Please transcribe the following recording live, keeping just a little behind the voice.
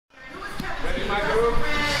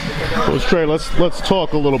So Trey, let's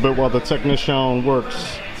talk a little bit while the technician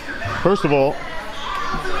works. First of all,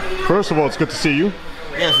 it's good to see you.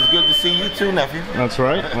 Yes, it's good to see you too, nephew. That's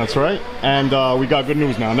right, that's right. And we got good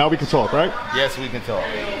news now. Now we can talk, right? Yes, we can talk.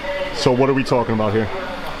 So what are we talking about here?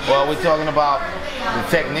 Well, we're talking about the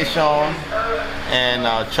technician and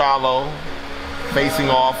Charlo facing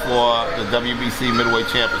off for the WBC middleweight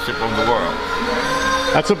championship of the world.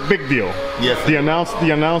 That's a big deal. Yes. The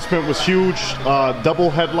announcement was huge. Double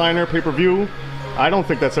headliner pay-per-view. I don't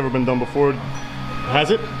think that's ever been done before.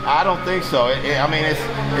 Has it? I don't think so. I mean,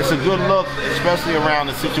 it's a good look, especially around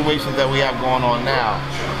the situations that we have going on now.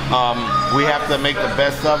 We have to make the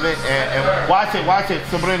best of it. And watch it,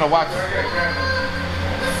 Sabrina, watch it.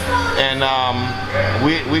 And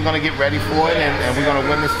we're going to get ready for it, and we're going to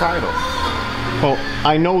win this title. Well,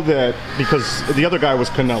 I know that because the other guy was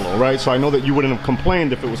Canelo, right? So I know that you wouldn't have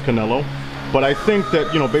complained if it was Canelo. But I think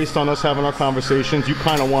that, you know, based on us having our conversations, you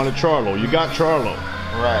kind of wanted Charlo. You got Charlo.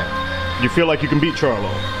 Right. You feel like you can beat Charlo.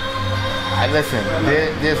 Listen,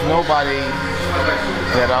 there's nobody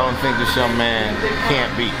that I don't think this young man can't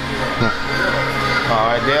beat. All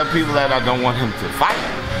right, there are people that I don't want him to fight,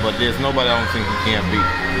 but there's nobody I don't think he can't beat.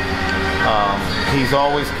 He's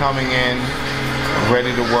always coming in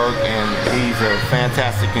ready to work, and he's a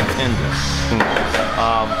fantastic contender.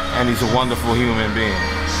 And he's a wonderful human being.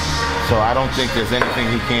 So I don't think there's anything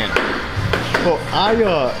he can't do. Well,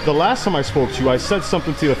 the last time I spoke to you, I said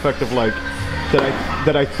something to the effect of like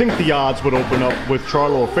that I think the odds would open up with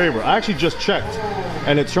Charlo a favor. I actually just checked,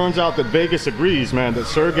 and it turns out that Vegas agrees, man, that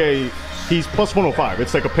Sergiy, he's plus 105.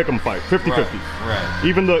 It's like a pick'em fight, 50-50.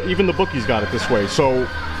 Right. Even the bookies got it this way. So,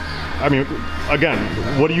 I mean, again,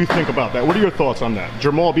 what do you think about that? What are your thoughts on that?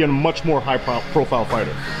 Jermall being a much more high-profile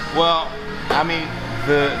fighter. Well, I mean,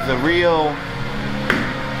 the real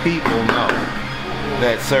people know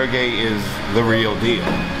that Sergiy is the real deal,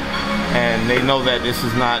 and they know that this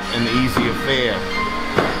is not an easy affair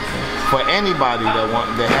for anybody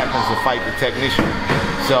that happens to fight the technician.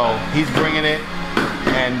 So he's bringing it,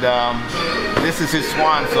 and this is his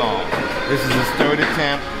swan song. This is his third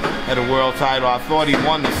attempt at a world title. I thought he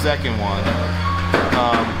won the second one,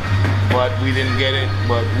 but we didn't get it.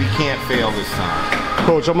 But we can't fail this time.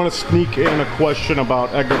 Coach, I'm going to sneak in a question about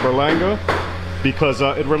Edgar Berlanga, because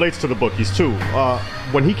it relates to the bookies too.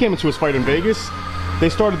 When he came into his fight in Vegas, they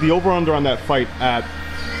started the over-under on that fight at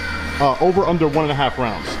over-under 1.5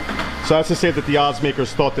 rounds. So that's to say that the odds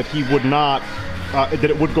makers thought that he would not, that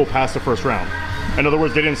it would go past the first round. In other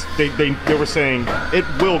words, they were saying it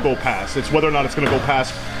will go past. It's whether or not it's going to go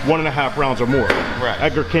past 1.5 rounds or more. Right.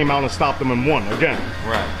 Edgar came out and stopped them and won again.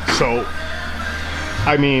 Right. So,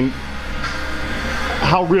 I mean,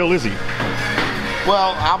 how real is he?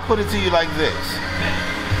 Well, I'll put it to you like this.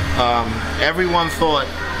 Everyone thought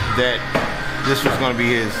that this was going to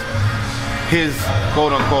be his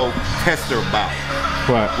quote-unquote tester bout,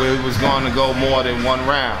 right, where he was going to go more than one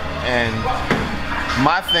round. And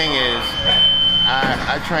my thing is,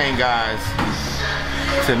 I train guys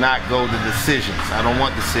to not go to decisions. I don't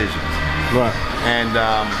want decisions. Right. And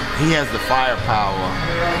he has the firepower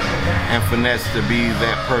and finesse to be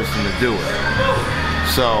that person to do it.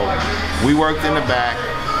 So we worked in the back.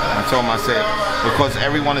 I told him, I said, because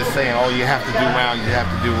everyone is saying, oh, you have to do round, you have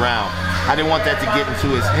to do round. I didn't want that to get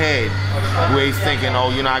into his head where he's thinking,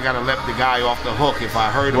 oh, you know, I got to let the guy off the hook if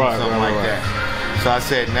I hurt him or something like that. So I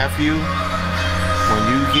said, nephew, when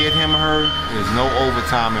you get him hurt, there's no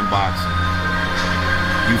overtime in boxing.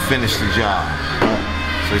 You finish the job.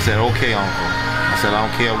 So he said, okay, uncle. I said, I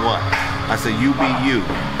don't care what. I said, you be you.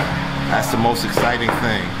 That's the most exciting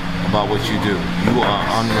thing about what you do. You are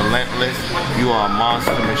unrelentless. You are a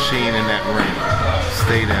monster machine in that ring.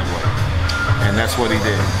 Stay that way. And that's what he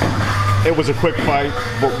did. It was a quick fight,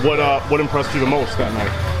 but what impressed you the most that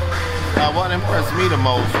night? What impressed me the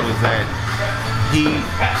most was that he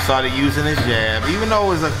started using his jab, even though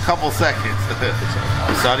it was a couple seconds.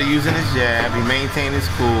 He started using his jab, he maintained his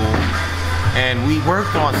cool, and we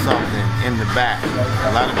worked on something in the back.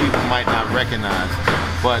 A lot of people might not recognize,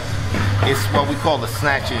 but it's what we call the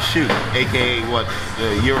snatch and shoot, aka what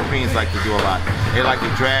the Europeans like to do a lot. They like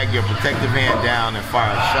to drag your protective hand down and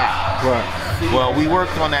fire a shot. Right. Well, we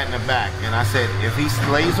worked on that in the back, and I said, if he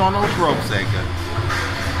lays on those ropes, Edgar,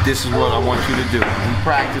 this is what I want you to do. We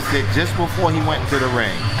practiced it just before he went into the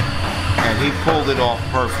ring, and he pulled it off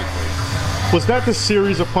perfectly. Was that the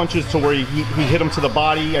series of punches to where he hit him to the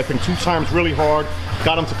body, I think 2 times really hard,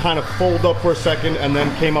 got him to kind of fold up for a second, and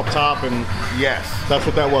then came up top, and yes, that's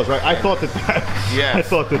what that was, right? I thought that yes. I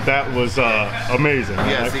thought that was amazing.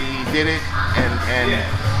 Yes, he did it, and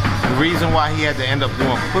the reason why he had to end up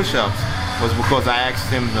doing push-ups was because I asked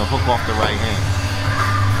him to hook off the right hand.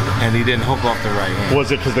 and he didn't hook off the right hand.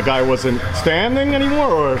 Was it because the guy wasn't standing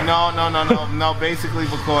anymore, or? No. Basically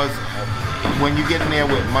because when you get in there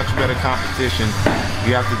with much better competition,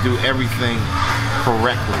 you have to do everything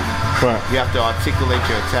correctly. Right. You have to articulate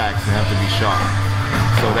your attacks and have to be sharp.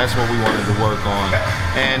 So that's what we wanted to work on.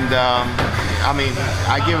 And I mean,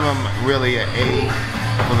 I give him really an A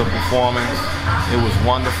for the performance. It was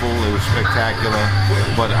wonderful, it was spectacular,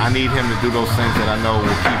 but I need him to do those things that I know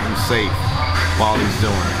will keep him safe while he's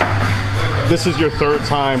doing it. This is your third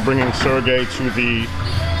time bringing Sergiy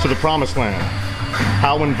to the promised land.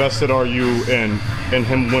 How invested are you in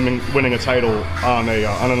him winning a title on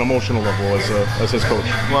an emotional level as his coach?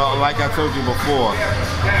 Well, like I told you before,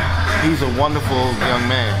 he's a wonderful young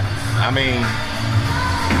man. I mean,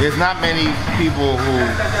 there's not many people who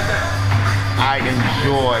I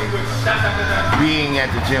enjoy being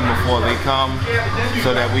at the gym before they come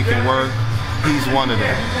so that we can work. He's one of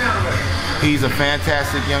them. He's a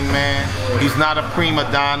fantastic young man. He's not a prima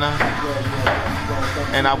donna.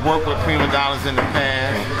 And I've worked with prima donnas in the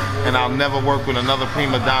past, and I'll never work with another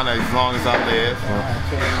prima donna as long as I live.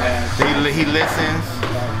 He listens.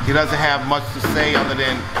 He doesn't have much to say other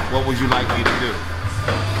than, what would you like me to do?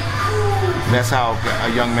 That's how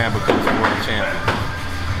a young man becomes a world champion.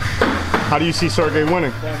 How do you see Sergiy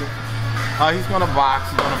winning? He's going to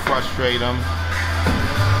box, he's going to frustrate him,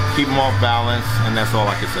 keep him off balance, and that's all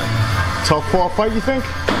I can say. Tough fought fight, you think?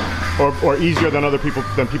 Or easier than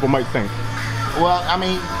people might think? Well, I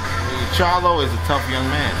mean, Charlo is a tough young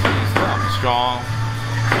man. He's tough, strong.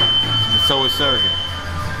 So is Sergiy.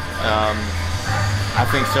 I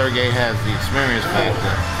think Sergiy has the experience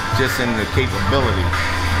factor just in the capability,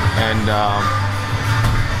 and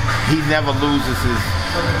he never loses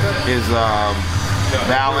his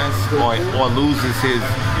balance or loses his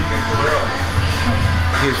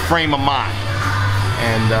frame of mind.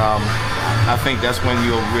 And I think that's when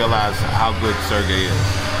you'll realize how good Sergiy is.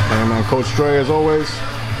 Hey man, Coach Dre, as always,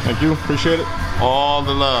 thank you, appreciate it. All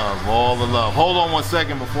the love, all the love. Hold on 1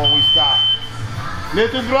 second before we stop.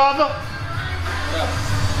 Little brother,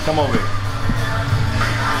 come over here.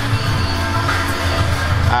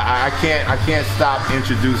 I can't stop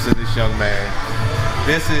introducing this young man.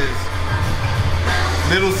 This is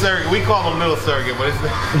Little Sergiy. We call him Little Sergiy, but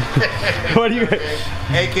it's What do you?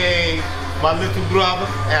 AKA my little brother,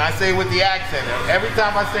 and I say it with the accent. Every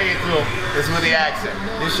time I say it to him, it's with the accent.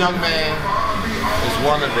 This young man is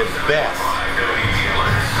one of the best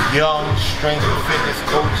young strength and fitness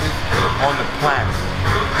coaches on the planet.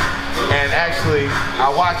 And actually, I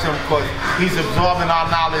watch him because he's absorbing our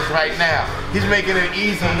knowledge right now. He's making it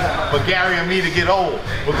easy for Gary and me to get old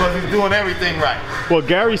because he's doing everything right. Well,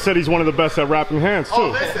 Gary said he's one of the best at wrapping hands too.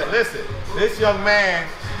 Oh, listen. This young man,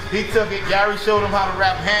 he took it. Gary showed him how to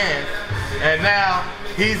wrap hands. And now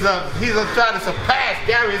he's trying to surpass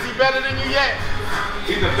Gary. Is he better than you yet?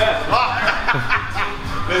 He's the best.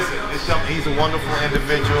 Listen, he's a wonderful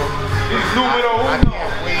individual.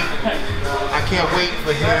 I can't wait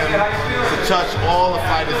for him to touch all the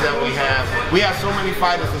fighters that we have. We have so many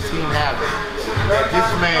fighters in Team Havoc. This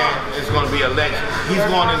man is going to be a legend. He's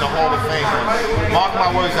going in the Hall of Fame one day. Mark my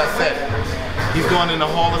words, I said it. He's going in the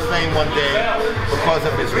Hall of Fame one day because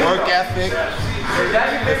of his work ethic,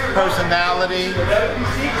 his personality,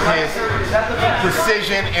 his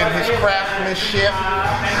precision in his craftsmanship,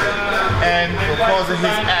 and because of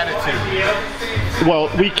his attitude. Well,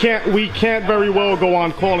 we can't very well go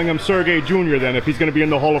on calling him Sergiy Jr. then if he's going to be in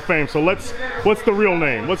the Hall of Fame. So what's the real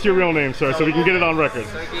name? What's your real name, sir, so we can get it on record?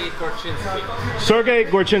 Sergiy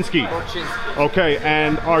Gorchinsky. Okay,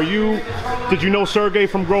 and did you know Sergiy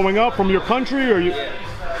from growing up, from your country, or you?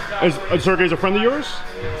 Yeah. Is Sergey's a friend of yours?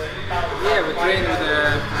 Yeah, we trained with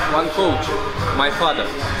one coach, my father.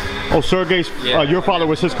 Oh, Sergey's, yeah. Your father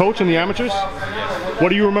was his coach in the amateurs? Yeah. What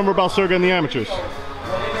do you remember about Sergiy in the amateurs? A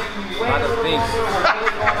lot of things.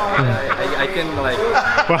 I can like...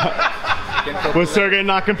 Was Sergiy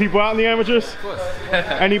knocking people out in the amateurs? Of course.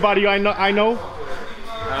 Anybody I know?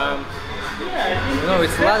 No,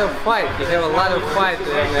 it's a lot of fight. You have a lot of fight in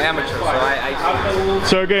the amateurs.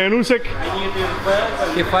 So Sergiy and Usyk?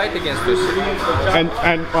 He fight against Usyk. And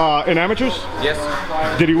in amateurs? Yes.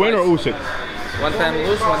 Did he win or Usyk? One time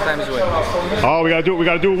lose, one time win. Oh, we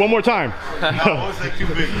gotta do it one more time. Usyk too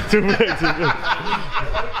big. Too big.